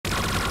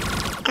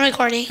I'm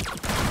recording.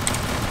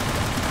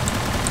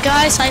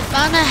 Guys, I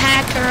found a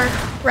hacker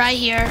right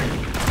here.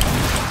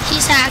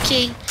 He's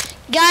hacking.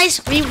 Guys,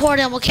 report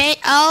him, okay?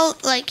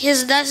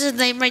 That's his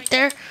name right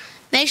there.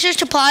 Make sure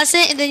to pause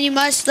it, and then you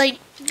must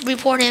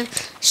report him.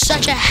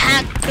 Such a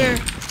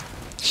hacker.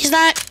 He's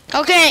not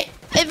okay.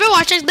 If you're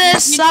watching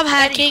this, stop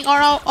hacking, or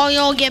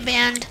you'll get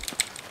banned.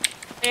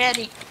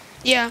 Eddie.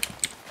 Yeah.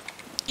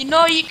 You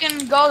know you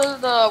can go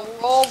to the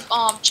World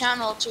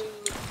channel to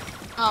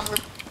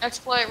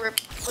exploit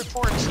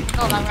reports. You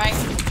know that, right?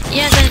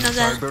 Yes, I know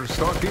that. Cyber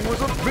stalking was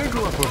a big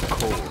lump of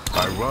coal.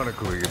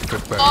 Ironically, it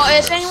fit better Well, in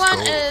if that anyone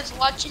skull. is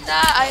watching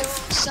that, I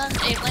will send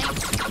a link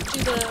to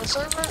the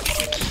server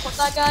to report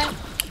that guy.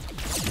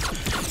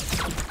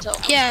 So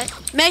Yeah,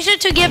 make sure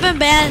to give him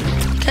ban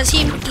because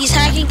he's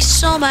hacking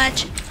so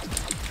much.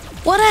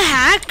 What a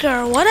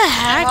hacker! What a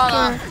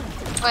hacker!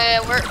 Wait,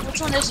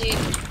 which one is he?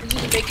 Is he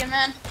the Bacon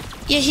Man?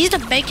 Yeah, he's the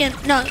bacon.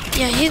 No,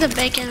 yeah, he's the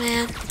bacon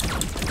man.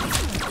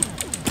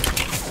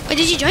 Wait,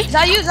 did you join? Is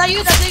that you? Is that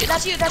you?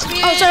 That's you. That's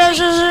me. Oh,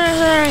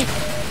 sorry.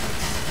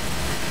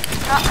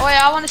 Wait,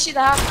 I want to see the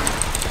hacker. I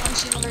want to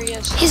see where he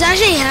is. He's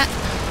actually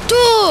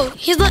dude.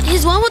 He's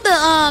one with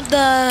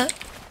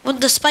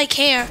the spike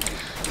hair.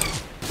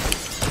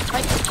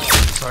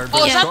 Cyber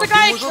Oh, is that the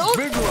guy I stalking was killed? a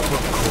big lump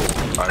of coal.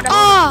 Ironically,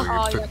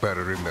 Oh, it fit yeah.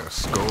 better in their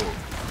skull.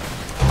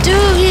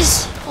 Dude,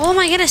 oh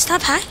my goodness,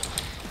 stop hacking.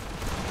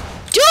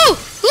 Dude,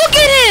 look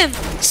at him!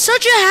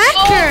 Such a Oh,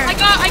 hacker!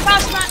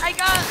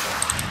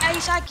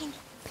 he's hacking.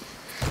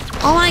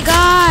 Oh my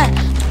god,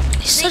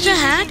 he's such a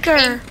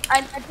hacker.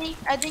 I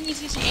think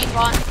he's using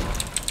aimbot.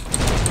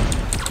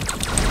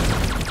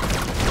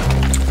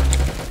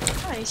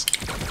 Nice.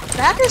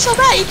 The hacker's so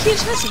bad, he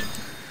keeps missing.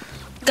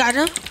 Got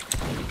him.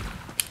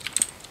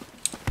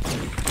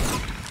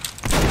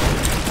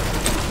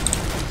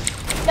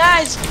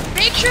 Guys,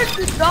 make sure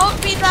to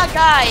don't be that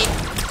guy.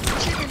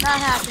 Make sure to not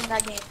happen in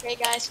that game, okay,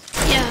 guys?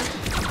 Yeah.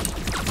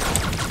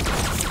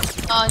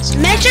 It's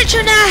Make sure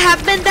to not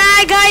happen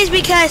that, guys,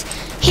 because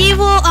he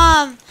will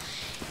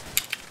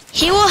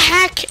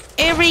hack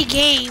every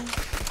game.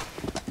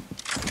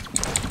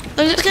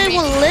 This guy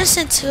will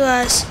listen to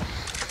us.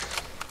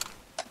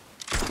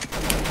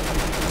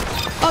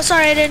 Oh,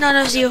 sorry, I didn't know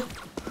it was you.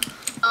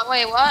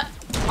 wait, what?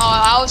 Oh,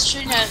 I was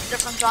shooting a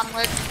different John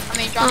Wick.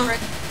 John Wick.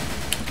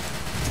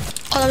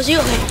 Oh, that was you?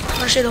 Okay,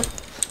 I'll shoot him.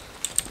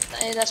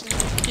 Hey, that's me.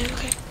 Yeah,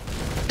 okay.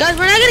 Guys,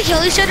 we're not gonna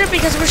kill each other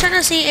because we're trying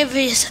to see if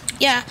he's...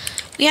 Yeah,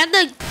 we have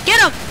to get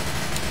him!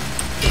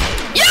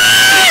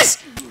 Yes!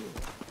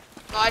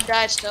 Oh, I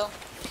died still.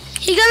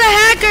 He got a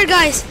hacker,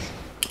 guys!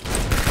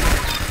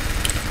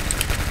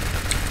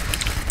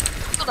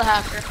 Kill the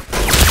hacker.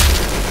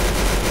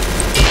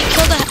 He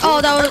killed the...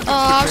 Oh, that was... Oh,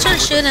 I was trying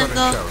to shoot him,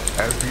 though.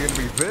 As the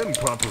enemy then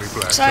promptly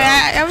blacked Sorry,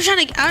 out. I was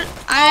trying to... I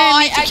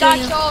I got got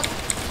you. killed.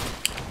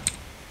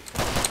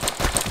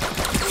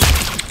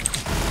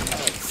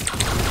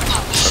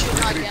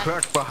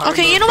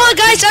 Okay, you know what,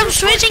 guys? I'm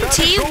switching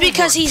teams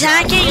because he's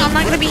hacking. I'm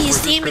not gonna be his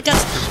team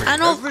because I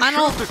don't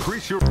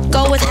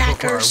go with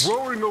hackers.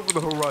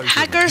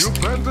 Hackers,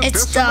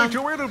 it's dumb.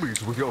 Your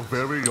enemies with your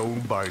very own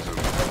bison.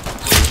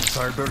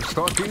 Cyber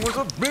stalking was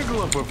a big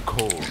lump of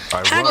coal.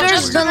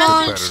 Hackers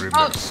belong to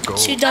Just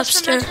to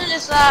Dubster. mention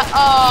is that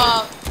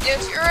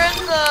if you're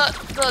in the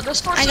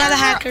Discord I got a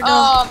server, hacker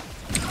though.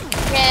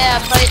 yeah,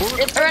 but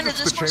if you're in the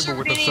Discord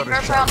server, you need to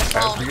verify on the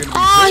phone.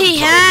 Oh, he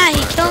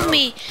killed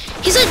me.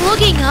 He's like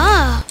looking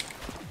up.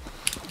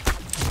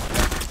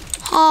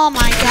 Oh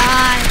my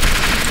god.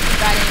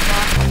 That ain't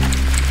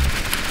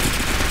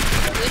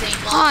Good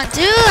aimbot. Oh,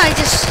 dude, I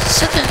just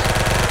such a...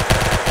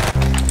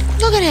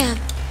 Look at him.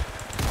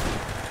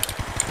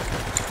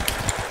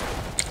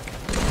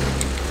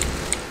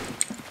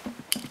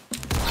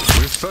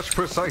 With such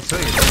precise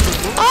aim,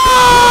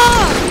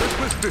 Oh!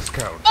 Christmas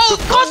discount. Oh,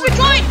 Cosmic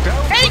joined!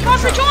 Hey,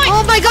 Cosmic joined!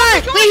 Oh my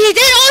god! Wait, he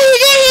did! Oh, he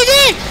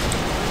did!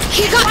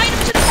 He got... Invite him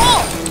to the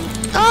call!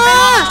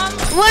 Oh!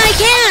 What, I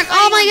can't!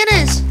 Oh my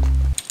goodness!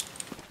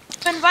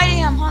 I'm inviting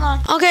him, hold on.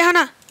 Okay, hold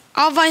on.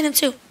 I'll invite him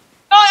too.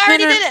 Oh, I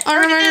already did it!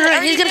 Oh, no.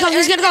 He's gonna come,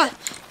 he's gonna come.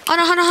 Oh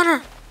no,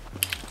 Hunter.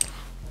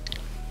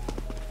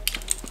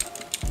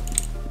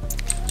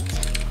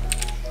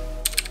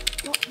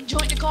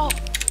 Join the call.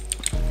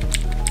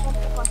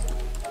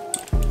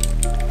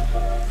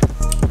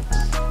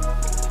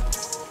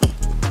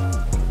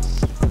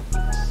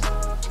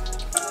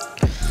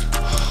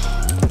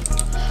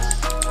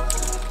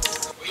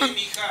 Oye,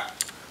 mija,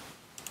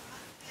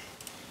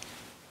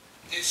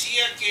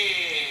 decía que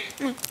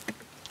el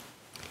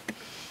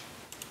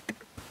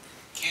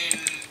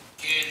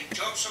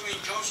Johnson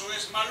 & Johnson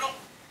es malo.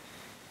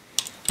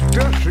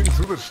 Dashing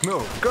through the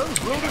snow, guns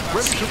loaded,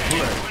 ready to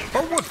play.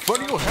 Oh, what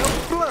fun you'll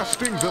have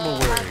blasting them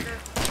away.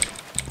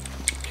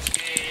 Es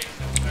que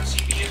la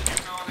CBS me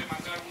acaba de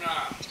mandar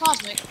una...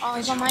 Cosmic. Oh,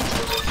 he's on my team.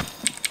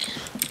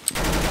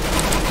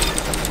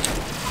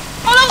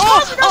 Oh, that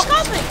was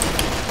Cosmic!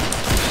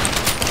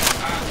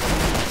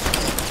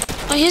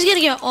 Oh, he's gonna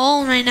get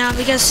old right now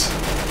because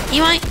he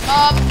might...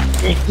 Oh,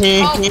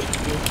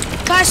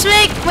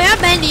 Cosmic, voy a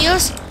venir.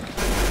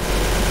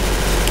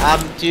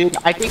 Dude,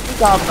 I think we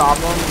got a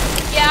problem.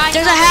 Yeah, I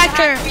There's know, a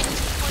hacker. He's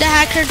The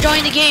hacker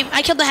joined the game.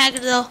 I killed the hacker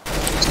though.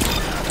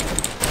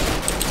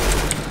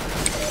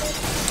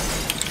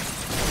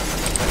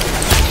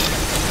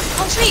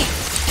 Oh, sweet.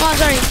 Oh,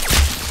 sorry.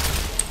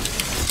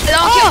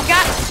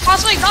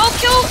 Possibly go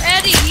kill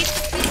Eddie. He's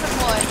the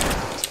boy.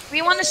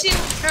 We want to see.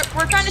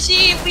 We're trying to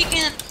see if we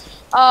can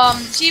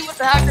see what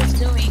the hacker's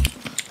doing.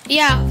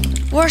 Yeah,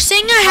 we're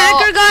seeing a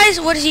hacker, guys.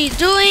 What is he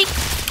doing?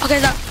 Okay,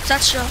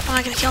 that's true. I'm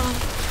not gonna kill him.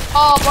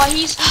 Oh, but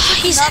he's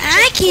He's not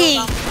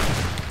hacking.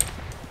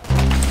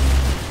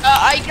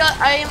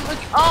 I am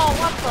looking. Oh,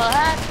 what the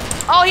heck?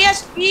 Oh, he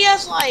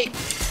has like.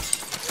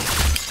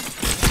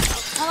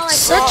 How do I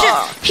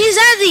He's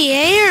at the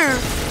air.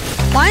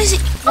 Why is he?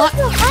 What?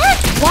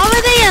 Why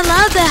were they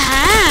allowed to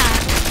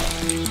hack?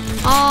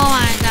 Oh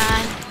my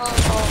god.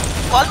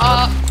 What?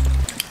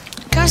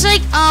 Cause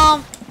like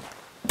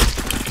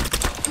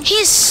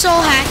he's so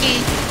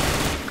hacking.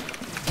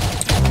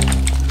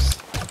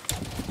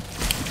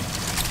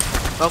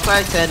 What can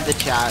I send the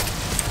chat?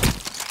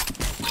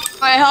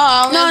 Wait, hold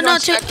on. No, I'm no,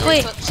 gonna go on Spectate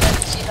wait. so I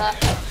can see that.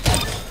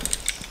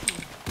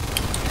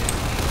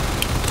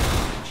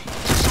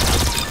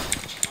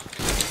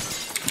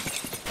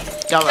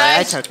 Don't worry,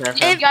 I Guys, took her.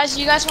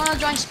 you guys want to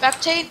join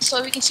Spectate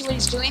so we can see what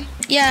he's doing?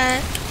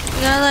 Yeah, you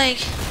gotta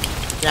like.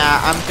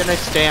 Yeah, I'm gonna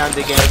stay on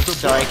the game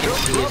so I can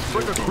see his for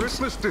the movement.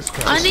 Christmas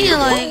discount. I need to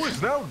like.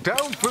 Is now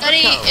down for the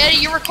Eddie, count. Eddie,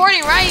 you're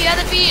recording, right? You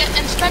gotta be in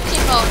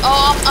spectate mode.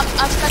 Oh,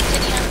 I'm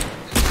spectating him.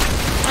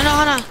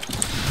 Hold on.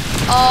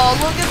 Oh,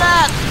 look at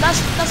that.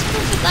 That's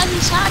proof that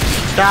he's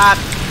hacking. Stop!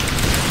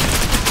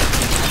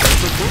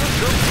 The bullet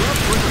jumps up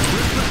for the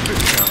Christmas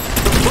discount.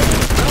 The vote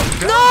is now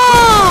down.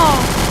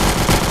 No!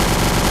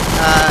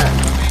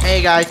 Hey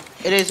guys,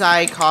 it is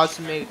I,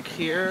 Cosmic,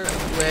 here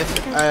with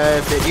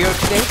a video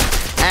today.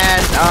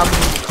 And,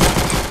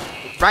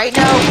 right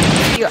now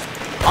we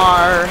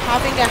are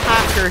having a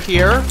hacker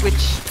here,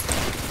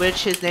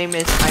 which his name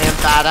is I am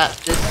bad at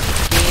this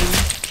game,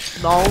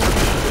 lol.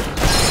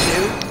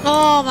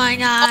 Oh my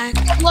god.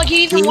 Look,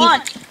 he even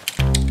won.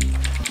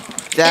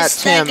 That's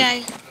It's that him.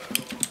 guy.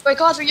 Wait,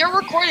 Cosmo, you're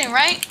recording,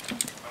 right?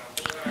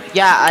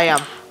 Yeah, I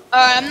am.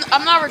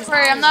 I'm not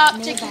recording. I'm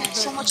not taking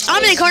so much.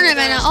 I'm space. recording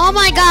right now. Oh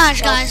my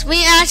gosh, guys.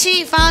 We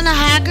actually found a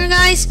hacker,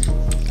 guys.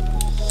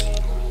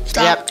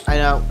 Stop. Yep, I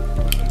know.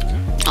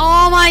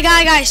 Oh my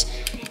god, guys.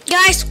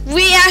 Guys,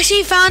 we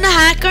actually found a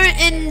hacker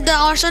in the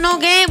Arsenal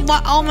game.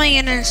 What? Oh my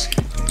goodness.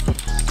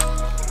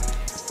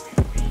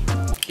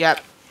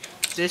 Yep.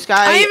 This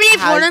guy I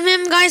reported has...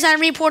 him, guys. I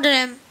reported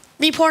him.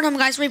 Report him,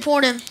 guys.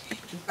 Report him.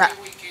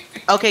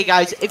 Okay,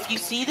 guys, if you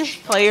see this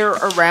player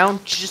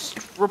around, just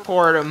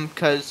report him,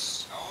 because...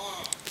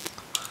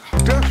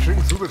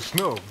 Dashing through the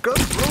snow,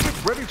 guns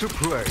loaded, ready to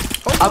play.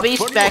 Oh, I'll be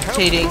what fun you'll have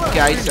spectating, blasting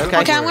guys, okay?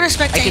 Okay, I'm gonna I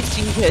can spectate.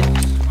 see his...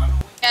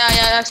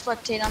 Yeah, I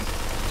spectate him.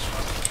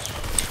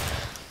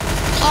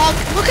 Oh,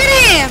 look at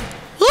him.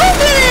 Look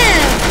at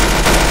him.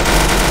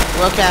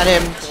 Look at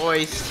him,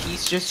 boys.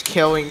 He's just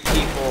killing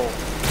people.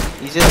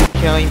 He's just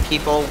killing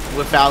people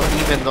without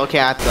even looking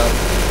at them.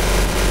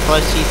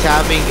 Plus, he's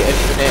having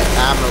infinite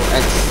ammo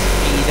and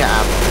speed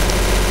ammo.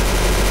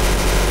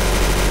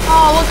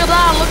 Oh, look at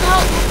that. Look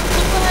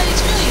what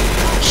he's doing.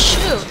 Oh,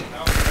 shoot.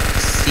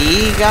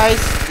 See, guys?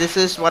 This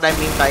is what I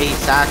mean by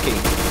he's hacking.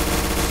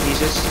 He's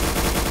just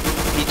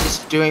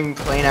doing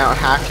plain out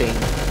hacking.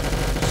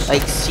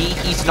 Like, see,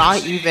 he's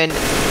not even...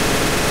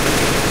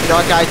 You know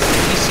what, guys?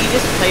 If you see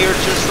this player,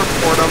 just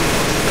report him.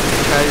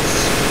 Because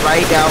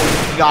right now,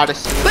 we gotta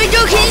see. Wait,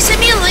 Joe, can you send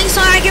me a link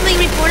so I can like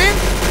report him?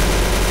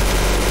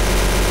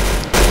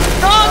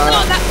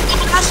 No,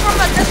 that's from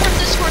a different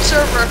Discord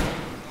server.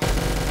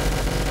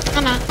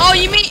 Oh no. Oh,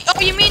 you mean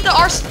the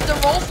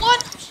Rolf one?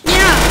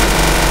 Yeah.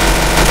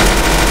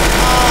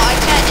 Oh, I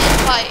can't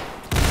invite.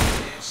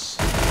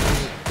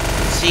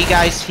 See,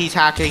 guys, he's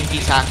hacking.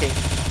 He's hacking.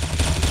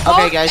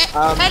 Okay, guys.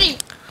 Eddie,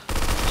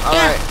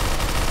 Alright.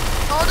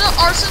 go to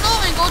Arsenal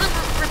and go to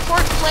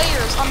report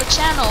players on the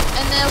channel,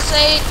 and they'll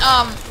say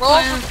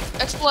Rolf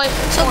exploit.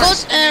 So go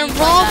reports, and then you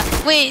roll. find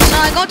that. Wait. So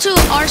I go to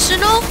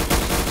Arsenal.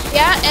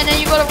 Yeah, and then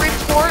you go to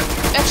report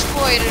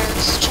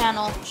exploiters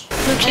channel,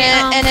 Okay.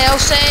 and it'll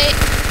say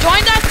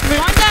join that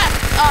Discord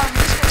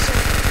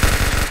server.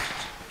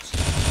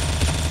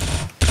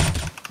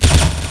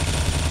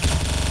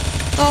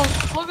 Oh,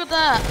 Look at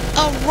that.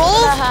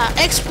 roll Haha.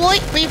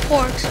 exploit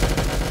report.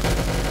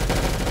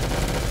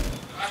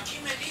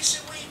 Aquí me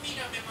dice, güey,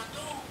 mira, me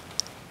mandó.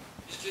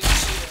 Es que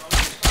dice,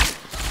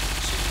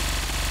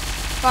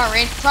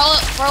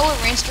 Probably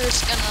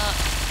Rainster's gonna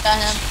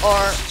ban him,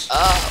 or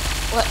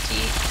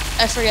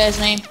I forget his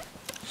name.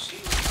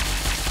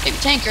 Maybe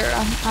Tanker.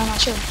 I'm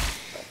not sure.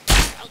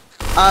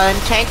 And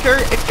Tanker,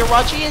 if you're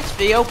watching this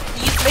video,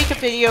 please make a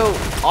video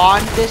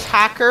on this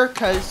hacker,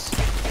 cause...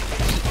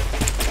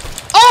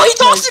 Oh, he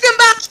tossed him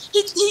back.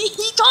 He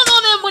turned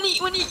on him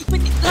when the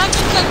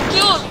hacker tried to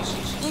kill him.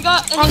 He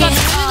got You're checking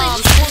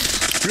his point.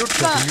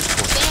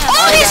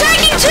 Oh, he's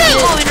hacking too.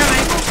 Oh, never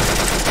mind.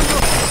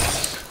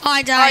 Oh,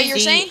 I died. You're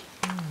saying?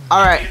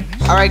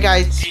 Alright,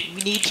 guys, we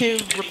we need to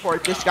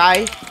report this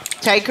guy.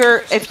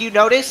 Tanker, if you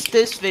notice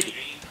this video...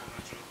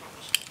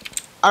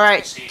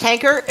 Alright,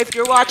 Tanker, if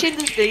you're watching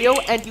this video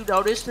and you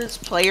notice this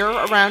player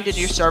around in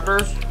your server,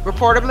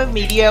 report him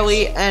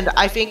immediately, and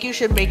I think you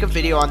should make a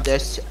video on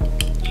this.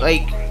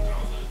 Like,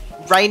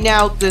 right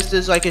now, this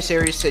is like a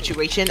serious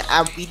situation,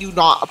 and we do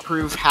not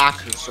approve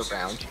hackers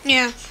around.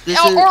 Yeah.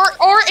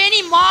 Or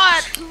any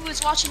mod who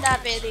is watching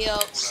that video,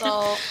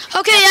 so...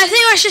 Okay, I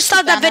think I should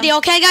stop that video,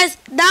 okay, guys?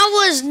 That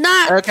was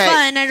not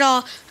fun at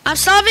all. I'm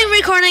stopping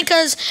recording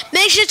because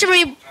make sure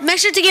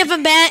to give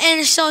him ban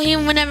and so he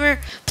will never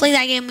play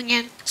that game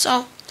again.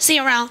 So, see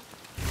you around.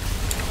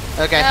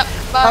 Okay. Yep,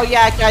 oh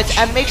yeah, guys,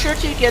 and make sure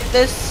to give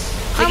this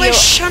video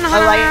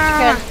a like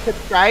and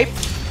subscribe.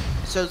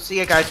 So, see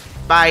you guys.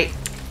 Bye.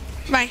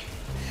 Bye.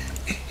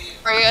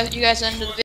 Alright, you guys end the video.